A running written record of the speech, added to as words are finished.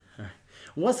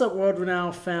What's up, World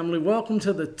Renowned family? Welcome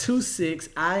to the 2-6.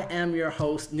 I am your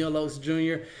host, Neil Oates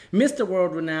Jr., Mr.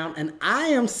 World Renowned, and I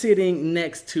am sitting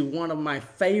next to one of my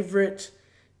favorite,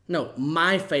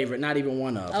 not even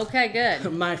one of. Okay,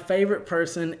 good. My favorite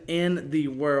person in the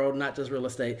world, not just real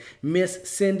estate, Miss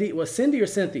Cyndee. Was Cyndee or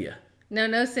Cynthia?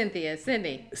 No, Cynthia.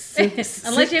 Cyndee.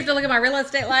 Unless you have to look at my real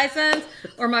estate license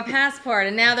or my passport,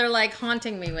 and now they're like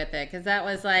haunting me with it because that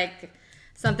was like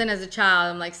something as a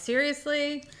child. I'm like,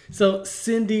 seriously? So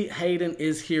Cyndee Haydon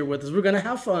is here with us. We're going to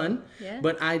have fun,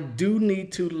 but I do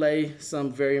need to lay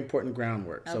some very important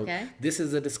groundwork. Okay. So this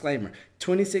is a disclaimer.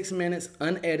 26 minutes,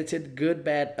 unedited, good,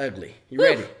 bad, ugly. You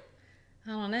ready? I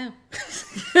don't know.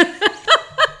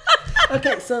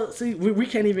 Okay, so see, we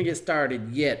can't even get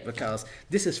started yet because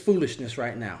this is foolishness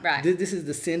right now. Right. This is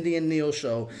the Cyndee and Neil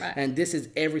show, right. And this is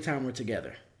every time we're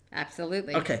together.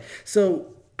 Absolutely. Okay,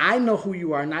 so I know who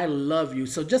you are and I love you.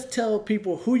 So just tell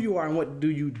people who you are and what do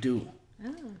you do.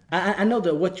 Oh. I know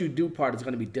that what you do part is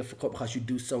going to be difficult because you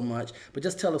do so much, but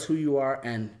just tell us who you are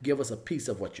and give us a piece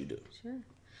of what you do. Sure.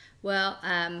 Well,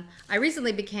 I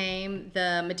recently became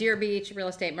the Madeira Beach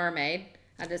Real Mermaid.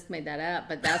 I just made that up,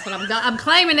 but that's what I'm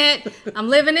claiming it. I'm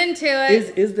living into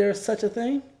it. Is there such a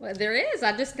thing? Well, there is.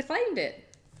 I just claimed it.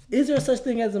 Is there such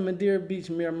thing as a Madeira Beach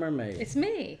Mermaid? It's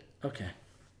me. Okay.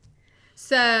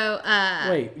 So,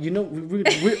 wait,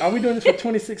 are we doing this for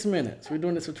 26 minutes? We're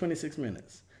doing this for 26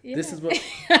 minutes. Yeah. This is what...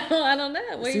 I don't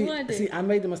know. What do you want to do? See, I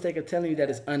made the mistake of telling you that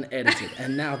it's unedited,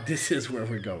 and now this is where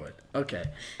we're going. Okay.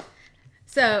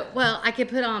 So, well, I could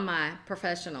put on my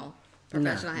professional hat.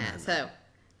 No. So,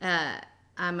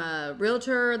 I'm a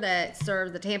realtor that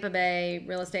serves the Tampa Bay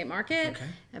real estate market. Okay.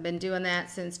 I've been doing that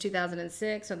since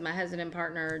 2006 with my husband and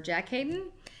partner, Jack Haydon.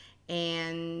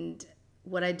 And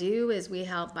what I do is we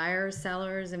help buyers,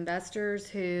 sellers, investors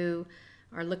who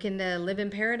are looking to live in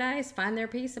paradise, find their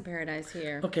piece of paradise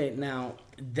here. Okay, now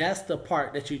that's the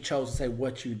part that you chose to say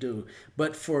what you do.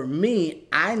 But for me,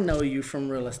 I know you from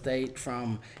real estate,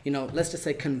 from, let's just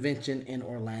say convention in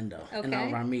Orlando, in all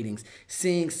of our meetings.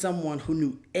 Seeing someone who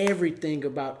knew everything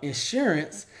about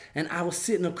insurance, and I was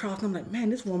sitting across, and I'm like, man,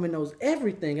 this woman knows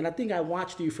everything. And I think I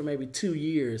watched you for maybe 2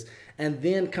 years. And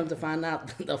then come to find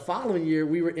out the following year,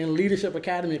 we were in Leadership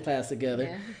Academy class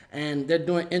together, and they're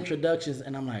doing introductions,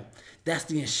 and I'm like, that's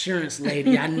the insurance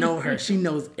lady. I know her. She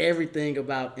knows everything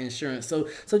about insurance. So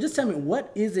just tell me,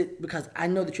 what is it? Because I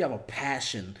know that you have a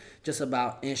passion just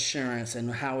about insurance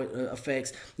and how it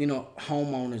affects,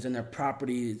 homeowners and their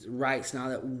property rights and all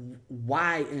that.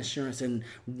 Why insurance, and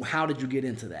how did you get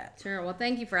into that? Sure. Well,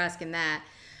 thank you for asking that.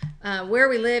 Where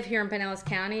we live here in Pinellas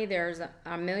County, there's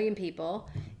a million people.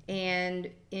 And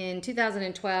in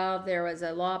 2012, there was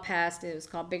a law passed. It was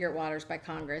called Bigger Waters by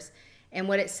Congress. And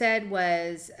what it said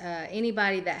was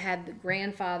anybody that had the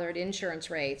grandfathered insurance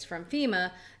rates from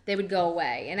FEMA, they would go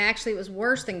away. And actually, it was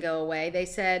worse than go away. They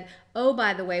said, oh,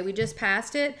 by the way, we just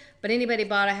passed it, but anybody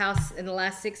bought a house in the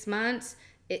last 6 months,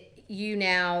 you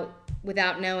now,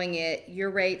 without knowing it, your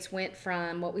rates went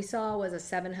from what we saw was a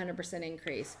 700%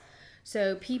 increase.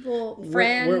 So people,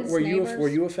 friends, neighbors. Were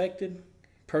you affected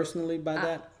personally by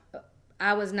that?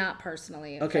 I was not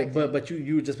personally affected. Okay, but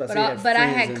you were just about to say but I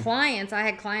had clients. I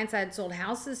had sold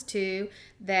houses to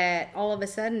that all of a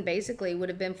sudden basically would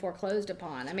have been foreclosed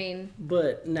upon. I mean,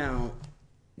 but now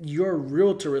your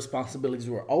realtor responsibilities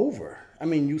were over. I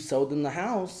mean, you sold them the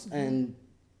house, and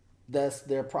that's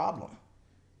their problem.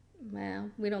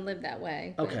 Well, we don't live that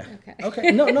way.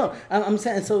 Okay. No. I'm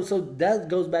saying so that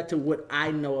goes back to what I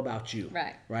know about you.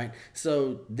 Right.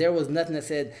 So there was nothing that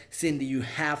said, Cyndee, you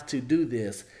have to do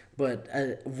this. But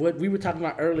what we were talking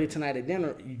about earlier tonight at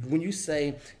dinner, when you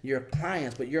say your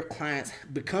clients, but your clients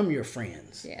become your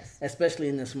friends. Yes. Especially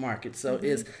in this market. So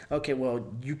it's, okay, well,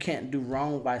 you can't do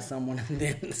wrong by someone and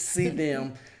then see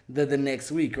them the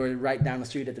next week or right down the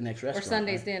street at the next restaurant. Or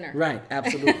Sunday's dinner. Right.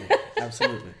 Absolutely.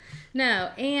 Absolutely. No.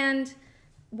 And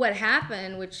what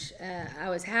happened, which I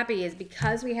was happy, is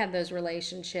because we had those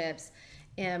relationships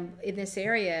in this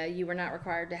area, you were not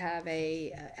required to have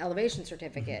a elevation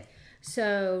certificate.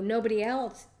 So nobody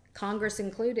else, Congress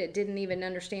included, didn't even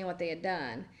understand what they had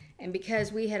done. And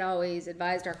because we had always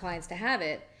advised our clients to have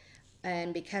it,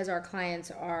 and because our clients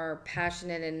are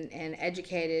passionate and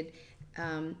educated,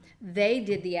 they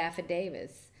did the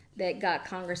affidavits that got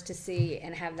Congress to see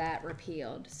and have that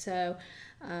repealed. So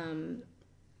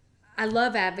I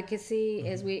love advocacy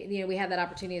as we have that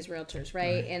opportunity as realtors,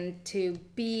 right? And to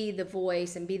be the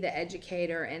voice and be the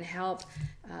educator and help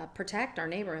protect our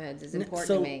neighborhoods is important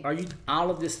to me. So are you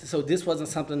all of this? So this wasn't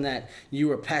something that you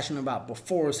were passionate about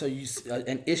before. So you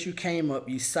an issue came up,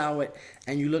 you saw it,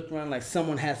 and you looked around like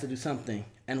someone has to do something,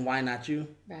 and why not you?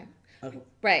 Right. Okay.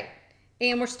 Right.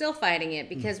 And we're still fighting it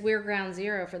because we're ground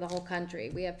zero for the whole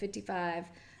country. We have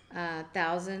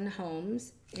 55,000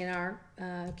 homes in our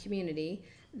community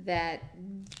that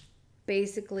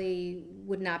basically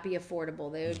would not be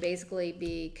affordable. They would basically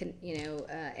be,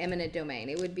 eminent domain.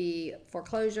 It would be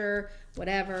foreclosure,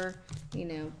 whatever.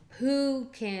 Who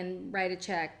can write a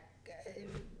check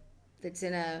that's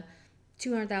in a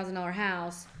 $200,000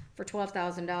 house for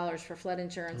 $12,000 for flood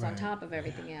insurance on top of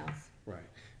everything else? Right.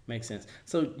 Makes sense.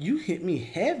 So you hit me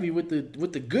heavy with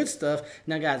the good stuff.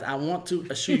 Now, guys, I want to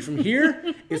assure you from here,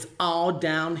 it's all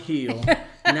downhill.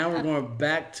 Now we're going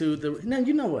back to Now,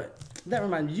 you know what? That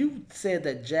reminds me, you said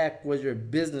that Jack was your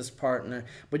business partner,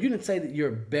 but you didn't say that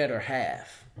you're better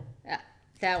half.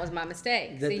 That was my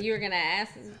mistake. So you were going to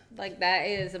ask, that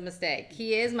is a mistake.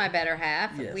 He is my better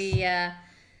half. Yes.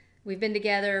 We've been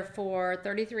together for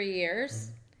 33 years,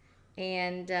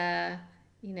 and,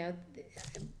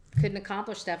 couldn't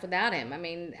accomplish stuff without him. I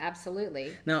mean,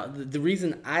 absolutely. Now, the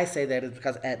reason I say that is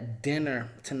because at dinner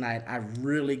tonight, I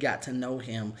really got to know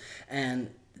him. And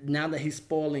now that he's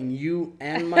spoiling you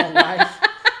and my wife,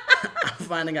 I'm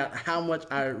finding out how much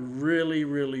I really,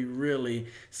 really, really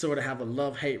sort of have a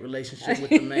love-hate relationship with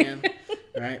the man.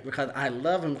 Right? Because I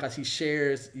love him because he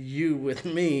shares you with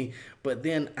me. But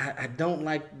then I don't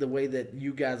like the way that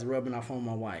you guys are rubbing off on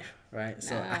my wife. Right,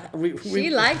 so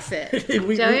she likes it.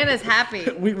 Joanna's happy.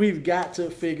 We've got to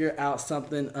figure out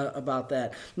something about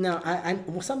that. Now,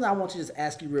 something I want to just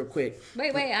ask you real quick.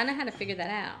 Wait, I know how to figure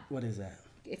that out. What is that?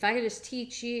 If I could just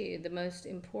teach you the most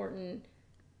important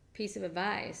piece of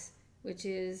advice, which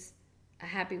is a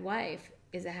happy wife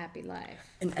is a happy life.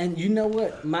 And you know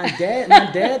what? My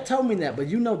dad told me that, but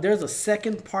there's a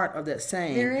second part of that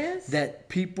saying. There is? That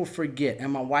people forget,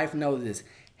 and my wife knows this.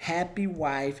 Happy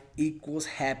wife equals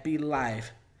happy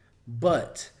life,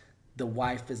 but the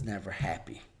wife is never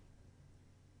happy.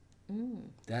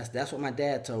 That's what my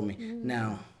dad told me.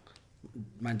 Now,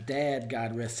 my dad,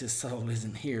 God rest his soul,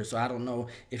 isn't here, so I don't know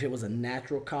if it was a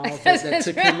natural cause that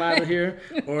took him out of here,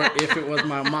 or if it was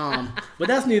my mom. But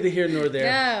that's neither here nor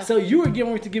there. No. So you were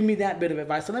going to give me that bit of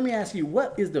advice. So let me ask you,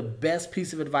 what is the best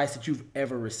piece of advice that you've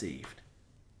ever received?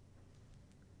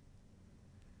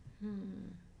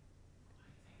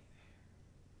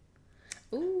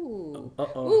 Ooh.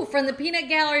 Ooh, from the peanut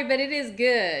gallery, but it is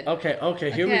good.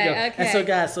 Okay, here we go. Okay. And so,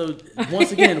 guys,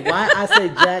 once again, why I say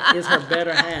Jack is her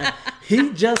better half,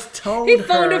 he just told her. He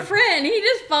phoned a friend. He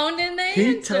just phoned in the answer.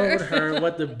 He told her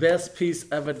what the best piece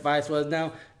of advice was.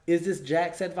 Now, is this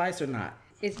Jack's advice or not?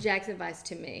 It's Jack's advice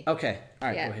to me. Okay. All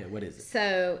right, Go ahead. What is it?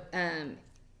 So,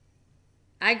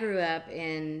 I grew up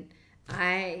in...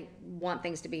 I want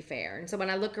things to be fair. And so when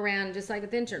I look around, just like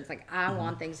with insurance, I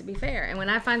want things to be fair. And when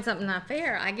I find something not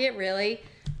fair, I get really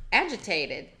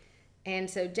agitated. And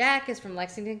so Jack is from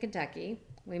Lexington, Kentucky.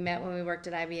 We met when we worked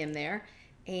at IBM there.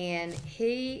 And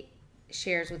he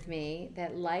shares with me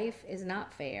that life is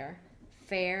not fair.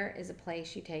 Fair is a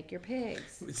place you take your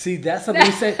pigs. See, that's something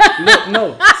we say. Look,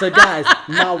 no. So, guys,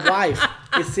 my wife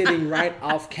is sitting right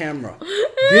off camera.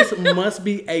 This must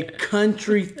be a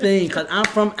country thing because I'm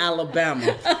from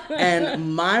Alabama.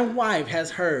 And my wife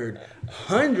has heard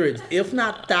hundreds, if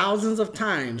not thousands of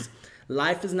times,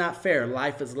 life is not fair.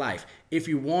 Life is life. If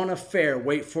you want a fair,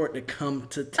 wait for it to come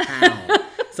to town.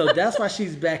 So that's why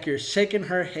she's back here shaking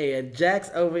her head. Jack's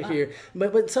over here.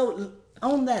 But so...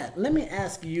 On that, let me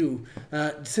ask you,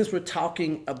 since we're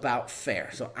talking about fair.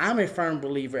 So I'm a firm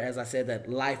believer, as I said, that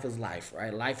life is life,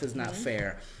 right? Life is not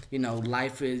fair.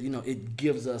 Life is, it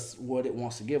gives us what it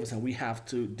wants to give us, and we have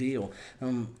to deal.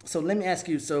 So let me ask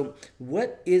you,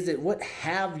 what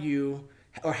have you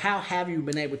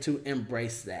been able to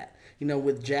embrace that?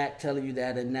 With Jack telling you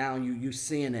that, and now you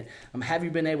seeing it. Have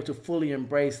you been able to fully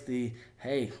embrace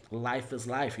hey, life is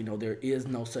life. There is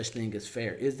no such thing as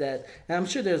fair. Is that? And I'm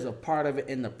sure there's a part of it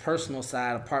in the personal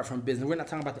side, apart from business. We're not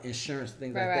talking about the insurance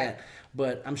things that.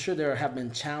 But I'm sure there have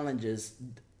been challenges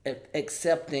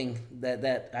accepting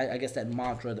that I guess that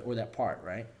mantra or that part,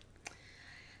 right?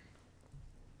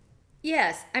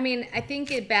 Yes. I mean, I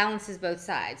think it balances both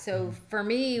sides. So for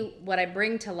me, what I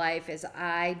bring to life is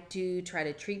I do try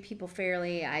to treat people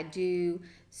fairly.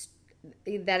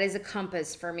 That is a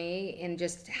compass for me in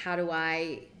just how do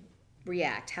I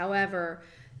react. However,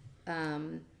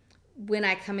 when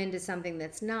I come into something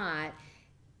that's not,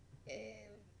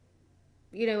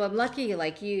 I'm lucky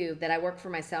like you that I work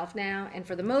for myself now. And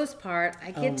for the most part,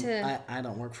 I get to... I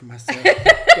don't work for myself.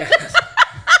 Yes.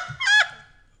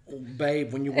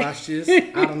 Babe, when you watch this,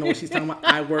 I don't know what she's talking about.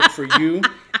 I work for you.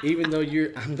 Even though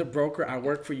I'm the broker, I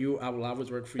work for you. I will always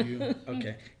work for you.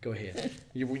 Okay, go ahead.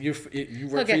 You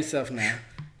work for yourself now.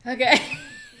 Okay.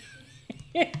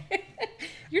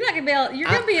 You're not gonna be able, you're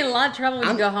gonna be in a lot of trouble when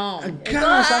you go home.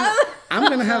 Gosh, I'm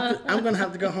gonna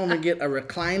have to go home and get a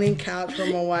reclining couch for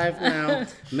my wife now.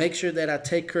 Make sure that I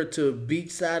take her to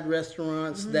beachside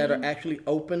restaurants that are actually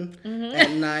open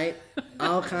at night.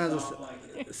 All kinds of.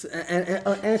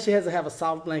 And she has to have a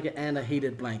soft blanket and a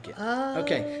heated blanket. Oh,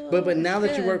 okay, but now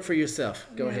that you work for yourself,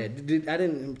 go ahead. I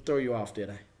didn't throw you off, did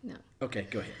I? No. Okay,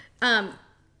 go ahead.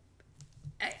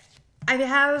 I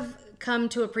have come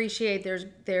to appreciate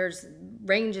there's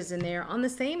ranges in there. On the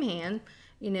same hand,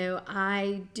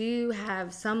 I do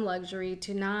have some luxury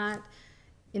to not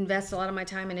invest a lot of my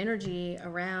time and energy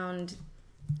around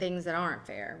things that aren't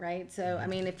fair, right? So, I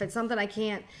mean, if it's something I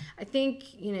can't, I think,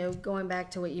 going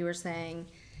back to what you were saying,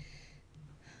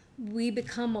 we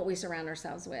become what we surround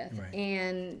ourselves with. Right.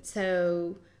 And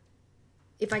so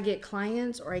if I get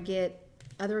clients or I get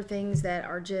other things that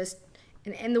are just,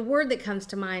 and the word that comes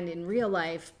to mind in real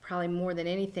life, probably more than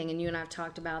anything, and you and I have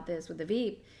talked about this with the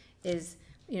Veep, is,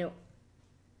 I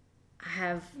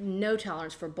have no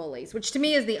tolerance for bullies, which to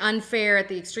me is the unfair at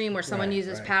the extreme where someone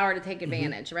uses power to take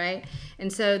advantage, right?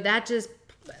 And so that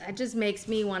just makes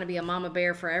me want to be a mama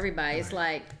bear for everybody. It's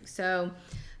like, so,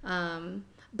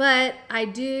 but I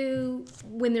do,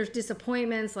 when there's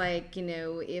disappointments, like,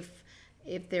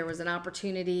 if there was an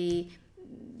opportunity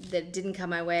that didn't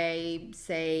come my way,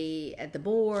 say at the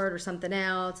board or something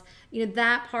else,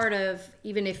 that part of,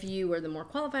 even if you were the more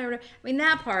qualified, or whatever, I mean,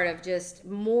 that part of just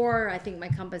more, I think my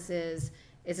compass is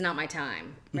not my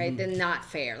time, right? Then not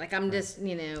fair. Like I'm just,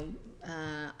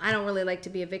 I don't really like to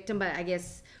be a victim, but I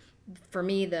guess for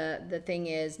me, the thing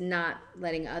is not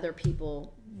letting other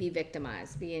people be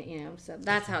victimized, so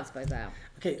that's how it's plays out.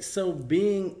 Okay, so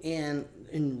being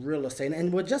in real estate,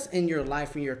 and well, just in your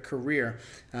life and your career,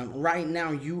 right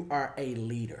now you are a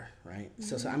leader, right?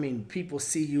 So I mean, people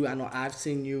see you. I know I've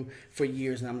seen you for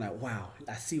years, and I'm like, wow,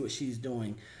 I see what she's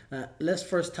doing. Let's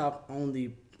first talk on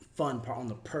the fun part, on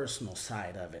the personal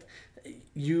side of it.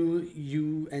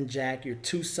 You and Jack, your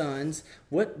two sons,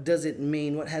 what does it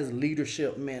mean? What has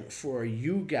leadership meant for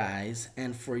you guys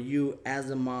and for you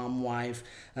as a mom, wife,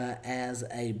 as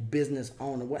a business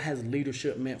owner? What has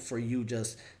leadership meant for you,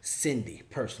 just Cyndee,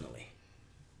 personally?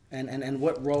 And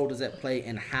what role does that play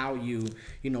in how you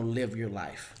live your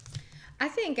life? I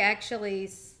think actually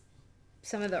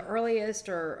some of the earliest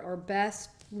or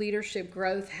best leadership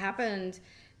growth happened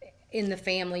in the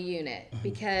family unit,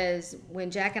 because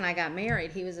when Jack and I got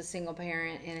married, he was a single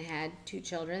parent and had 2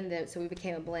 children, so we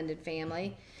became a blended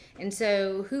family. And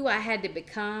so who I had to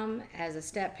become as a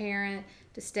step parent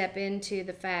to step into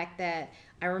the fact that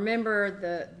I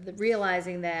remember the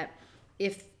realizing that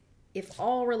if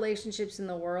all relationships in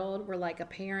the world were like a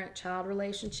parent-child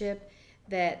relationship,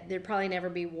 that there'd probably never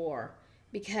be war.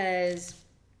 Because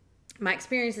my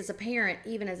experience as a parent,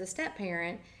 even as a step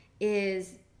parent,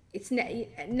 is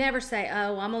never say,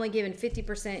 oh, I'm only giving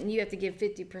 50% and you have to give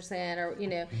 50%, or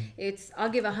it's I'll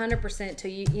give 100% to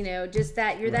you, just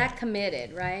that you're that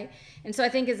committed, right? And so I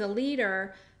think as a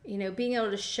leader, being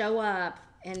able to show up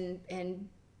and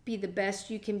be the best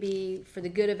you can be for the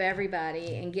good of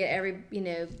everybody, and get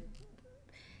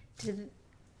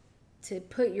to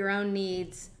put your own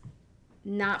needs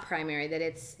not primary,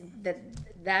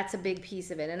 that's a big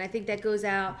piece of it. And I think that goes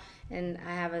out, and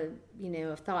I have a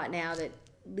thought now that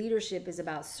leadership is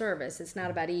about service. It's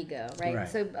not about ego, right?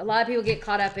 So a lot of people get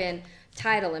caught up in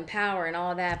title and power and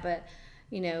all of that, but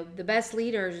the best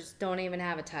leaders don't even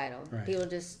have a title. People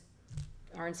just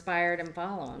are inspired and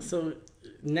follow them. So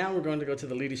now we're going to go to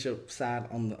the leadership side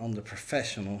on the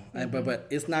professional, but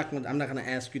it's not. I'm not going to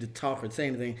ask you to talk or say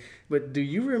anything. But do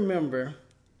you remember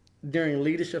during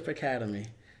Leadership Academy?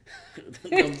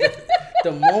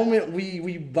 The moment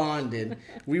we bonded,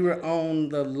 we were on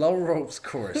the low ropes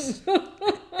course,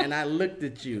 and I looked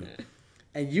at you,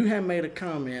 and you had made a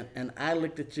comment, and I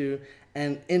looked at you,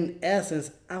 and in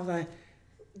essence, I was like,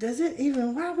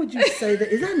 why would you say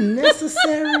that? Is that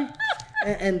necessary?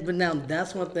 But now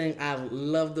that's one thing I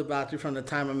loved about you from the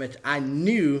time I met you. I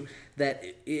knew that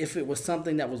if it was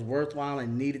something that was worthwhile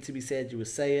and needed to be said, you would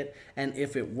say it. And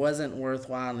if it wasn't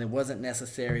worthwhile and it wasn't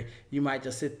necessary, you might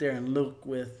just sit there and look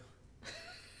with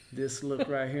this look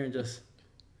right here and just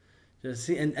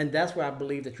see. And that's where I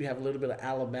believe that you have a little bit of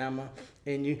Alabama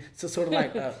in you. So sort of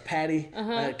like Patty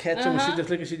Ketchum, when she just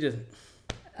look and she just,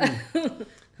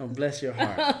 oh, bless your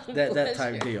heart. That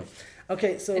type deal.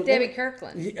 Okay, so Debbie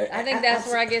Kirkland. I think that's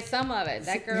where I get some of it.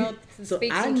 That girl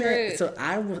speaks some truth. So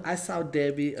I saw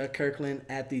Debbie Kirkland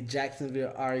at the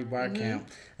Jacksonville RE Bar Camp,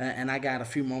 and I got a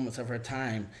few moments of her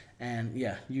time. And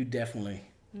yeah, you definitely,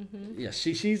 yeah,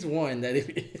 she's one that.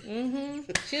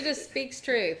 She just speaks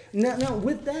truth. Now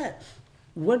with that,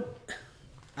 what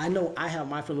I know I have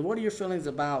my feelings. What are your feelings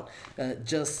about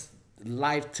just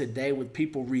life today with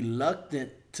people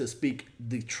reluctant to speak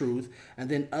the truth, and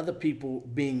then other people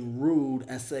being rude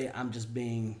and say, I'm just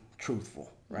being truthful,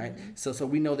 right? Mm-hmm. So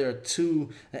we know there are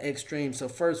two extremes. So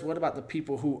first, what about the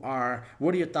people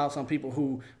what are your thoughts on people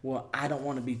who, well, I don't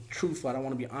want to be truthful, I don't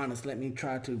want to be honest, let me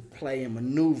try to play and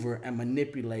maneuver and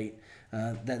manipulate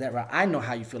that right? I know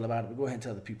how you feel about it, but go ahead and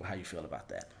tell the people how you feel about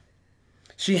that.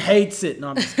 She hates it. No,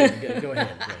 I'm just kidding. Go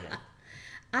ahead.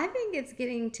 I think it's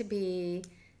getting to be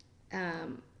a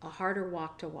harder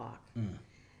walk to walk.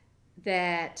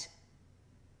 That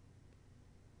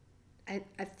I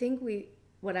think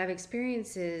what I've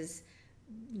experienced is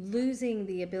losing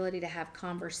the ability to have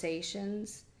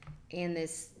conversations and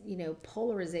this,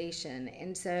 polarization.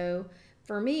 And so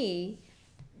for me,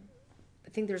 I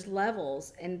think there's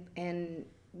levels and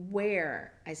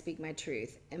where I speak my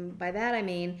truth. And by that I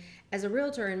mean, as a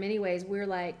realtor, in many ways,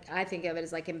 I think of it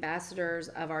as like ambassadors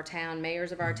of our town,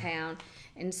 mayors of our town.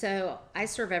 And so I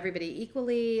serve everybody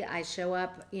equally. I show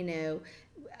up, it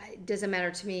doesn't matter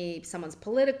to me if someone's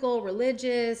political,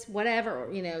 religious, whatever,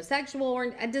 sexual, or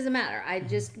it doesn't matter. I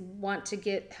just want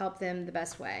to help them the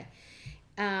best way.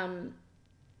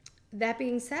 That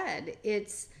being said,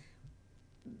 it's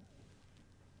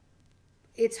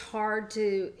hard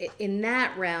to, in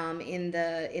that realm, in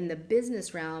the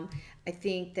business realm, I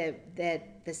think that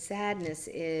the sadness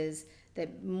is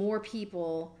that more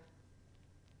people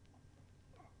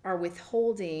are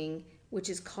withholding, which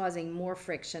is causing more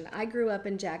friction. I grew up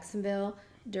in Jacksonville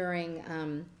during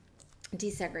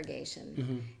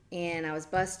desegregation, and I was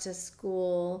bused to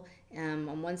school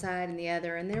on one side and the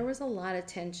other, and there was a lot of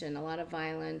tension, a lot of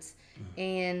violence,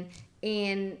 and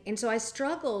so I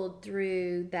struggled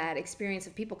through that experience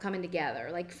of people coming together,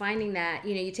 like finding that,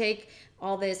 you take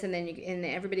all this and then and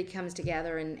everybody comes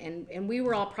together, and we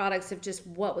were all products of just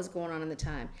what was going on in the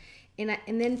time. And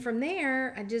then from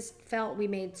there, I just felt we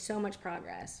made so much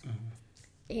progress.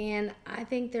 And I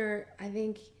think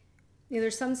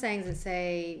there's some sayings that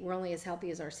say we're only as healthy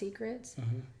as our secrets.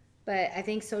 But I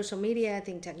think social media, I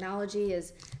think technology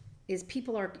is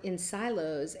people are in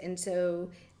silos, and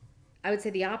so I would say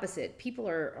the opposite. People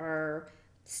are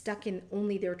stuck in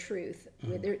only their truth.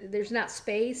 There's not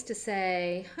space to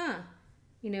say,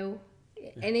 and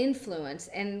influence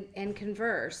and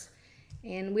converse.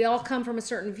 And we all come from a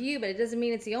certain view, but it doesn't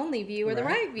mean it's the only view or the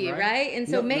right view, right? And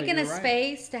so making a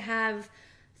space to have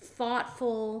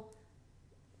thoughtful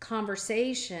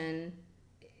conversation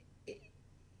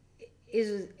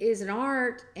is an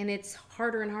art, and it's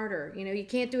harder and harder. You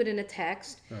can't do it in a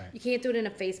text. Right. You can't do it in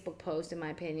a Facebook post, in my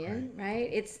opinion, right?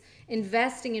 It's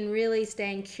investing in really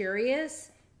staying curious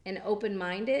and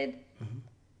open-minded.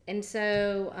 And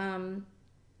so I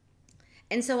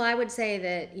would say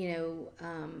that,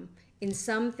 in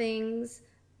some things,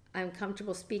 I'm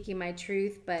comfortable speaking my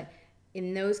truth, but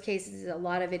in those cases, a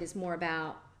lot of it is more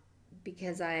about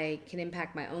because I can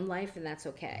impact my own life, and that's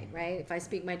okay, right? If I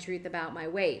speak my truth about my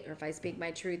weight, or if I speak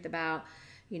my truth about,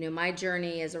 my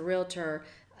journey as a realtor,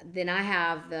 then I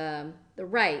have the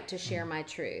right to share my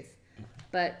truth.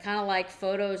 But kind of like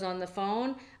photos on the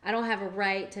phone, I don't have a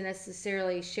right to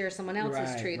necessarily share someone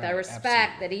else's truth. I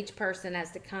respect that each person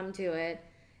has to come to it,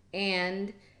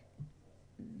 and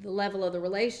the level of the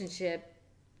relationship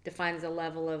defines the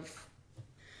level of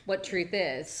what truth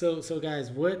is. So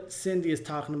guys, what Cyndee is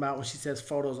talking about when she says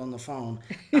photos on the phone,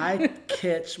 I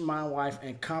catch my wife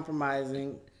in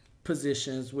compromising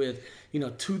positions with,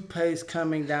 toothpaste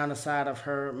coming down the side of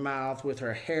her mouth, with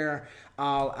her hair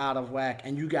all out of whack,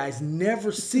 and you guys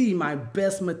never see my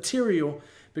best material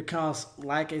because,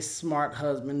 like a smart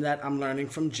husband that I'm learning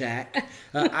from Jack,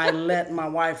 I let my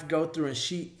wife go through and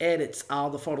she edits all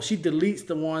the photos. She deletes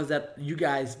the ones that you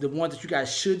guys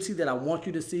should see, that I want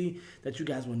you to see, that you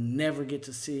guys will never get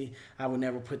to see. I would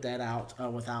never put that out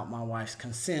without my wife's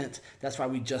consent. That's why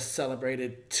we just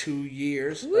celebrated 2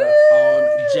 years on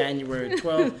January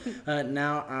 12th.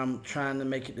 Now I'm trying to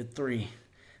make it to 3.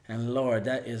 And Lord,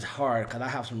 that is hard because I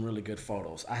have some really good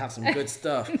photos. I have some good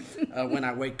stuff when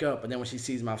I wake up, but then when she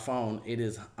sees my phone, it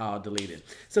is all deleted.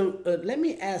 So let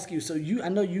me ask you. So I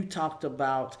know you talked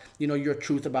about, your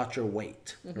truth about your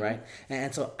weight, right?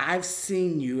 And so I've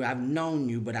known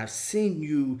you, but I've seen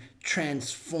you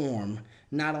transform,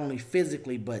 not only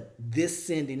physically, but this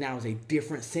Cyndee now is a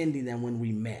different Cyndee than when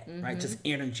we met, right? Just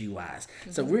energy-wise.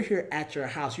 So we're here at your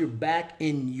house. You're back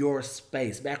in your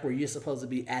space, back where you're supposed to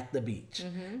be at the beach,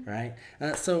 right?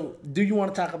 So do you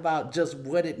want to talk about just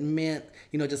what it meant,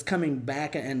 just coming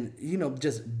back and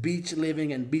just beach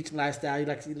living and beach lifestyle?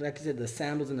 Like you said, the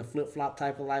sandals and the flip-flop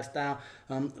type of lifestyle.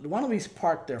 Why don't we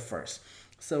park there first?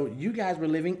 So you guys were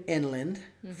living inland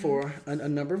for a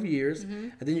number of years,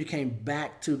 and then you came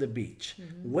back to the beach.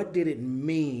 What did it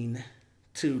mean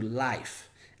to life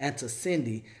and to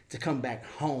Cyndee to come back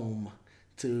home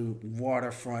to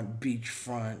waterfront,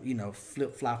 beachfront,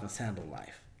 flip-flop and sandal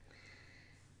life?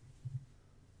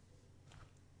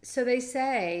 So they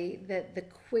say that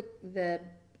the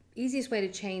easiest way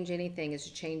to change anything is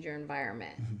to change your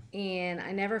environment. And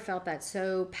I never felt that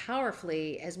so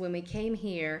powerfully as when we came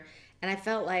here. And I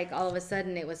felt like all of a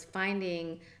sudden it was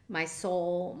finding my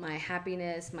soul, my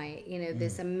happiness, my,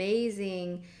 this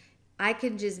amazing, I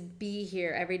could just be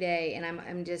here every day and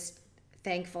I'm just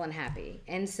thankful and happy.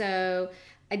 And so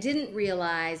I didn't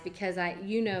realize, because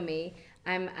you know me,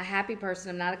 I'm a happy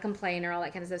person. I'm not a complainer, all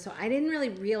that kind of stuff. So I didn't really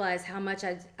realize how much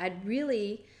I'd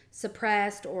really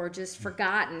suppressed or just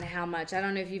forgotten how much. I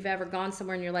don't know if you've ever gone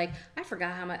somewhere and you're like, I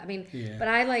forgot how much. I mean, but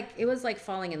it was like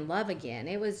falling in love again.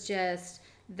 It was just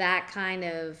that kind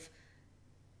of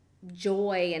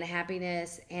joy and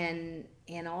happiness, and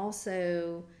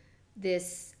also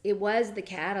it was the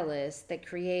catalyst that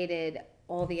created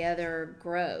all the other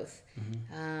growth.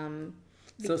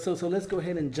 So let's go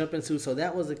ahead and jump into, so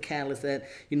that was a catalyst that,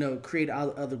 created all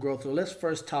the other growth. So let's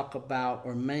first talk about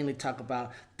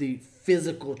the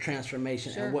physical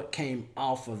transformation and what came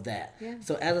off of that. Yeah.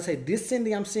 So as I say, this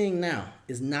Cyndee I'm seeing now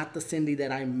is not the Cyndee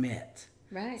that I met.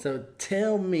 Right. So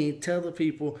tell the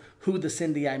people who the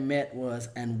Cyndee I met was,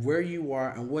 and where you are,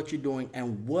 and what you're doing,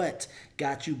 and what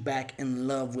got you back in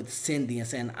love with Cyndee and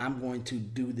saying, I'm going to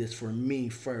do this for me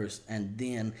first, and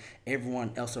then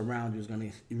everyone else around you is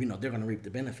going to, they're going to reap the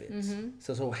benefits.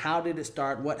 So how did it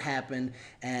start? What happened?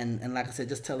 And like I said,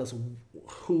 just tell us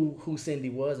who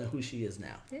Cyndee was and who she is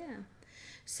now. Yeah.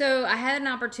 So I had an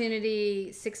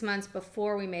opportunity 6 months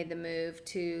before we made the move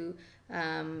to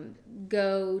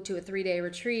go to a 3-day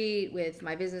retreat with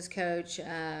my business coach,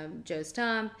 Joe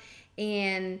Stump,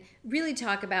 and really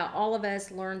talk about, all of us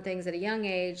learn things at a young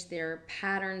age. They're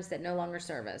patterns that no longer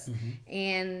serve us.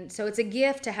 And so it's a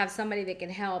gift to have somebody that can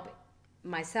help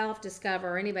myself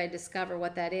discover, or anybody discover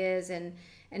what that is, and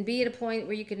be at a point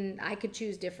where I could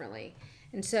choose differently.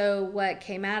 And so what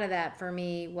came out of that for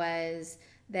me was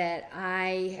that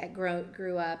I had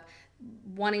grew up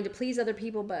wanting to please other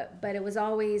people, but it was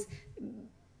always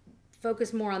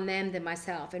focused more on them than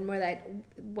myself. And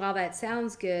while that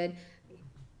sounds good,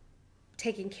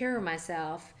 taking care of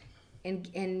myself, and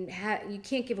you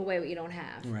can't give away what you don't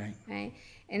have. Right.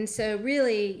 And so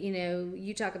really,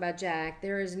 you talk about Jack,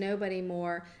 there is nobody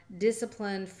more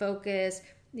disciplined, focused,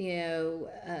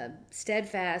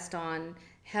 steadfast on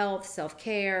health,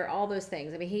 self-care, all those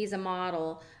things. I mean, he's a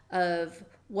model of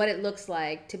what it looks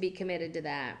like to be committed to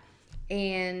that.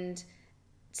 And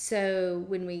so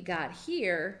when we got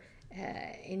here,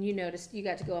 and you noticed you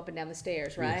got to go up and down the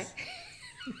stairs, right?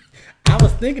 Yes. I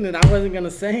was thinking that I wasn't going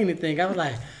to say anything. I was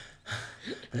like,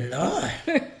 Lord.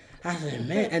 I said,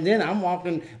 man. And then I'm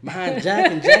walking behind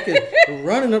Jack, and Jack is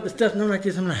running up the steps, and I'm like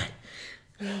this. I'm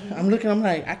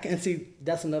like, I can't see.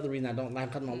 That's another reason I don't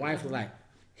like, because my wife was like,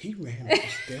 he ran up the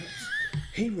steps.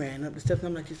 He ran up the steps. And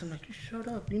I'm like this. I'm like, you shut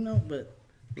up, but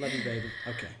love you, baby.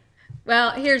 Okay.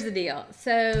 Well, here's the deal.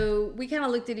 So we kind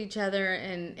of looked at each other,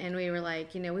 and we were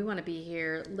like, we want to be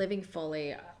here living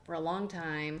fully for a long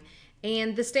time.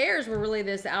 And the stairs were really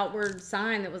this outward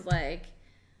sign that was like,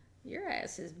 your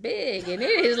ass is big, and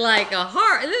it is like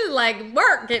this is like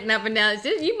work getting up and down.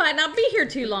 You might not be here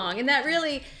too long. And that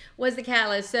really was the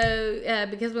catalyst. So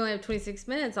because we only have 26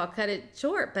 minutes, I'll cut it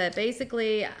short. But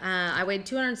basically, I weighed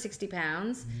 260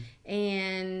 pounds.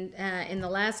 And in the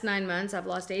last 9 months, I've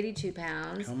lost 82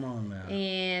 pounds. Come on now.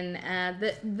 And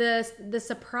the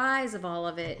surprise of all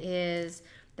of it is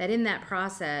that in that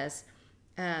process,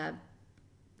 I've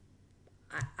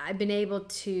been able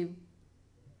to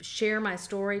share my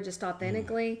story just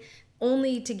authentically,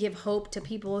 only to give hope to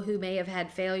people who may have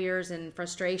had failures and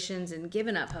frustrations and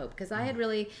given up hope. Because I had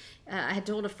really, I had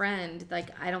told a friend, like,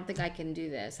 I don't think I can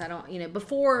do this. I don't,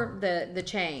 before the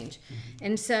change.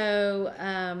 And so,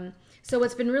 so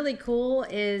what's been really cool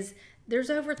is there's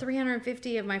over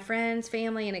 350 of my friends,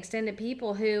 family, and extended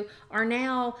people who are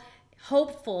now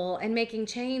hopeful and making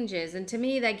changes. And to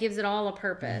me, that gives it all a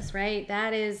purpose, right?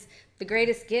 That is the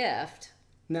greatest gift.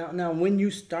 Now, when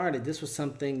you started, this was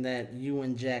something that you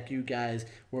and Jack, you guys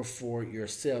were for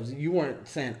yourselves. You weren't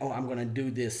saying, "Oh, I'm going to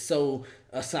do this so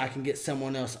I can get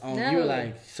someone else on." No. You were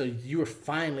like, so you were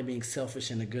finally being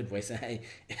selfish in a good way, saying, "Hey,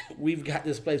 we've got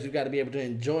this place, we've got to be able to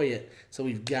enjoy it, so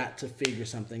we've got to figure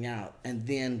something out." And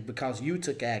then because you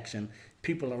took action,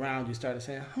 people around you started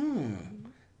saying,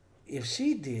 if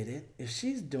she did it, if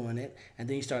she's doing it, and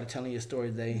then you started telling your story,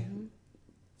 they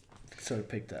sort of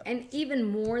picked up. And even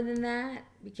more than that,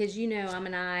 because I'm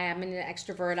an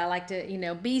extrovert. I like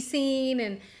to, be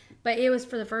seen. But it was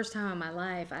for the first time in my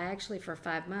life, I actually, for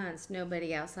 5 months,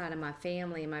 nobody outside of my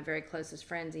family and my very closest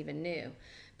friends even knew.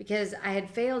 Because I had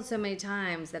failed so many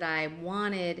times that I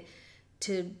wanted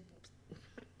to,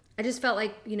 I just felt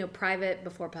like, private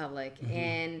before public. Mm-hmm.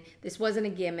 And this wasn't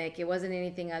a gimmick. It wasn't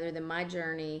anything other than my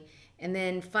journey. And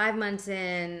then 5 months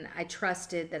in, I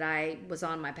trusted that I was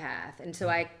on my path. And so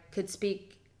I could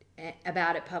speak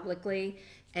about it publicly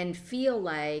and feel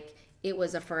like it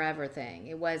was a forever thing.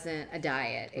 It wasn't a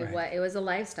diet. It was a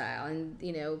lifestyle. And,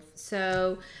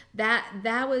 so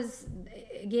that was,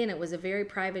 again, it was a very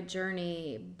private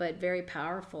journey, but very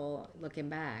powerful looking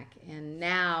back. And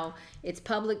now it's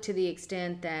public to the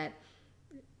extent that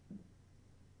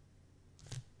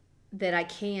I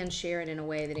can share it in a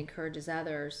way that encourages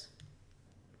others.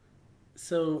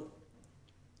 So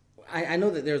I know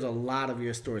that there's a lot of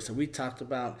your story. So we talked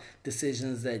about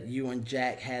decisions that you and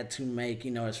Jack had to make,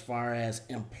 as far as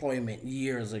employment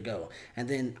years ago. And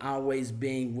then always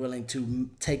being willing to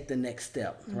take the next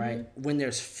step, mm-hmm. right? When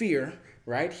there's fear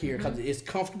right here, because mm-hmm. it's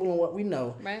comfortable in what we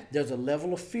know, right. There's a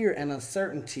level of fear and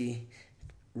uncertainty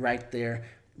right there.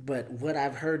 But what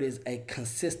I've heard is a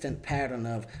consistent pattern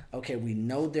of, okay, we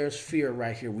know there's fear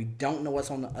right here. We don't know what's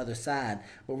on the other side,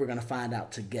 but we're going to find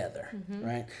out together, mm-hmm.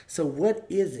 right? So what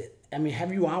is it? I mean,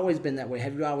 have you always been that way?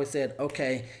 Have you always said,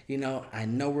 okay, I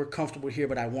know we're comfortable here,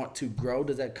 but I want to grow?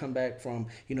 Does that come back from,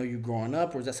 you growing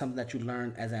up? Or is that something that you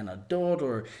learned as an adult?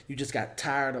 Or you just got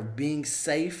tired of being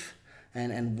safe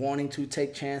and wanting to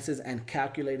take chances and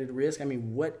calculated risk? I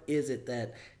mean, what is it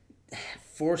that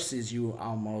forces you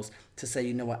almost to say,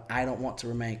 you know what, I don't want to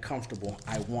remain comfortable.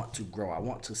 I want to grow. I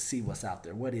want to see what's out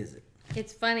there. What is it?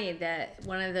 It's funny that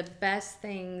one of the best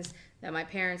things that my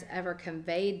parents ever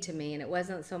conveyed to me, and it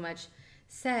wasn't so much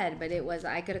said, but it was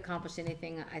I could accomplish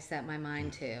anything I set my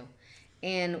mind to.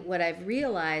 And what I've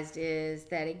realized is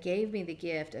that it gave me the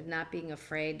gift of not being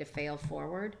afraid to fail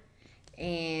forward.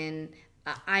 And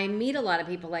I meet a lot of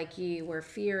people like you where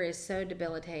fear is so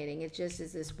debilitating. It just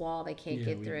is this wall they can't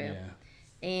get through. Yeah.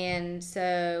 And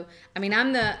so, I mean,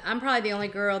 I'm probably the only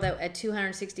girl that at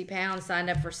 260 pounds signed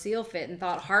up for SEAL Fit and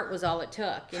thought heart was all it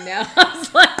took, I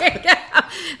was like,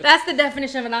 that's the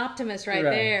definition of an optimist right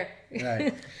there.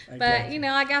 Right. But,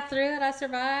 I got through it. I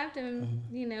survived. And,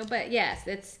 mm-hmm. But yes,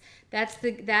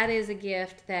 that is a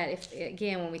gift that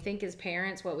when we think as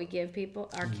parents, what we give people,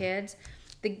 our mm-hmm. kids,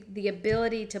 the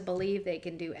ability to believe they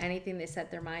can do anything they set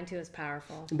their mind to is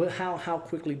powerful. But how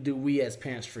quickly do we as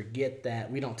parents forget that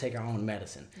we don't take our own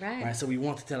medicine? Right. So we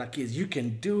want to tell our kids, you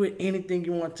can do it, anything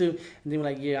you want to. And then we're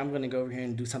like, yeah, I'm going to go over here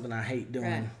and do something I hate doing.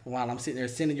 Right. While I'm sitting there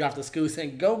sending you off to school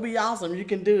saying, go be awesome, you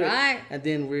can do it. Right. And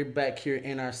then we're back here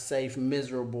in our safe,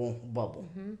 miserable bubble.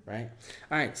 Mm-hmm. Right?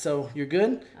 All right, so you're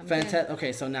good? Fantastic. Good.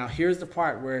 Okay, so now here's the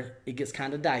part where it gets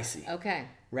kind of dicey. Okay.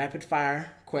 Rapid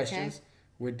fire questions. Okay.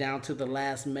 We're down to the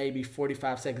last maybe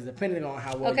 45 seconds, depending on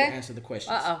how well you answer the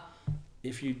questions. Uh-oh.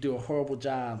 If you do a horrible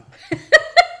job,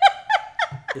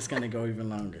 it's going to go even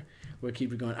longer. We'll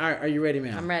keep it going. All right, are you ready,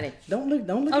 ma'am? I'm ready. Don't look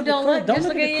don't look at the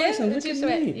questions.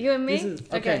 Look at me. You and me?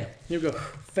 Okay, here we go.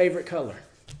 Favorite color?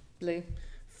 Blue.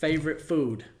 Favorite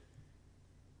food?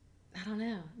 I don't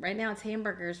know. Right now it's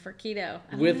hamburgers for keto.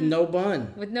 With no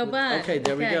bun. With no bun. Okay,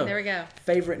 there we go.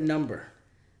 Favorite number?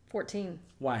 14.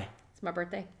 Why? My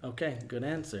birthday. Okay, good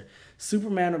answer.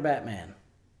 Superman or Batman?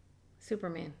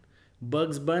 Superman.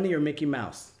 Bugs Bunny or Mickey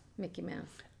Mouse? Mickey Mouse.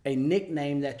 A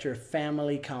nickname that your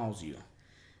family calls you?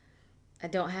 I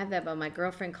don't have that, but my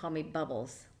girlfriend called me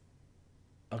Bubbles.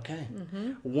 Okay.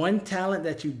 Mm-hmm. One talent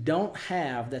that you don't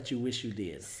have that you wish you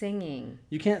did? Singing.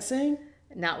 You can't sing?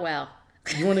 Not well.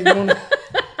 You want to?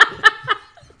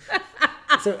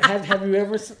 So have you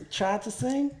ever tried to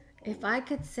sing? If I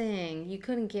could sing, you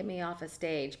couldn't get me off a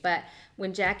stage. But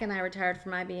when Jack and I retired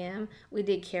from IBM, we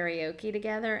did karaoke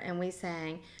together, and we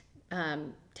sang,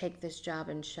 Take This Job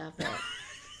and Shove It.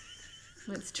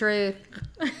 It's truth.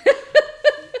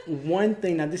 One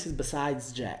thing, now this is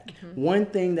besides Jack, mm-hmm. one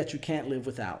thing that you can't live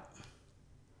without.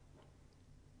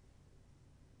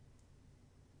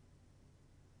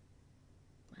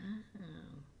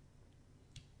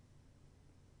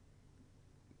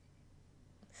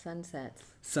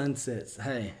 Sunsets.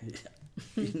 Hey,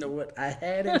 you know what? I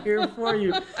had it here for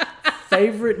you.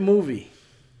 Favorite movie?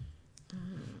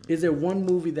 Is there one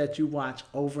movie that you watch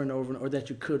over and over, or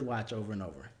that you could watch over and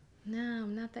over? No,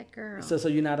 I'm not that girl. So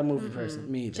you're not a movie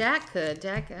person? Me either. Jack could.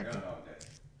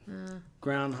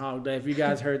 Groundhog Day. If you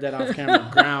guys heard that off camera,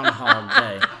 Groundhog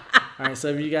Day. All right, so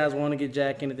if you guys want to get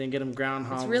Jack anything, get him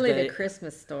Groundhog Day. It's really The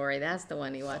Christmas Story. That's the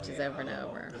one he watches over and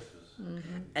over.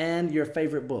 Mm-hmm. And your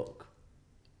favorite book?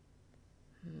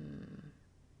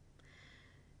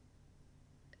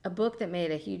 A book that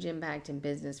made a huge impact in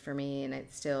business for me, and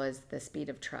it still is The Speed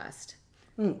of Trust.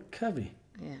 Covey.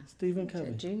 Yeah. Stephen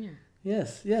Covey. Jr.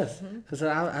 Yes. Because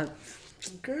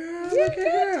girl, look at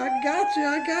her. I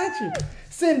got you.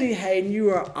 Cyndee Haydon, you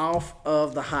are off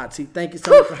of the hot seat. Thank you so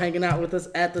much for hanging out with us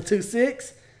at the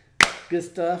 2-6. Good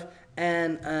stuff.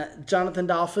 And Jonathan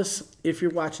Dolphus, if you're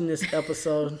watching this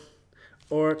episode,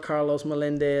 or Carlos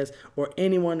Melendez, or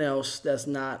anyone else that's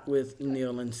not with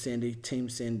Neil and Cyndee, Team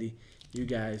Cyndee, you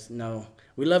guys know.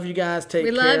 We love you guys. Take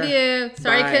care. We love you.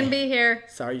 Sorry you couldn't be here.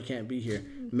 Sorry you can't be here.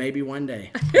 Maybe one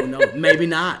day. Who knows? Maybe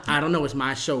not. I don't know. It's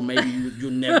my show. Maybe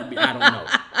you'll never be. I don't know.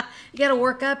 You got to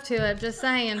work up to it. Just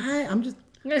saying.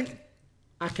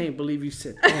 I can't believe you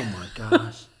said, oh my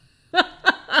gosh.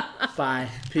 Bye.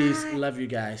 Peace. Love you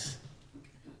guys.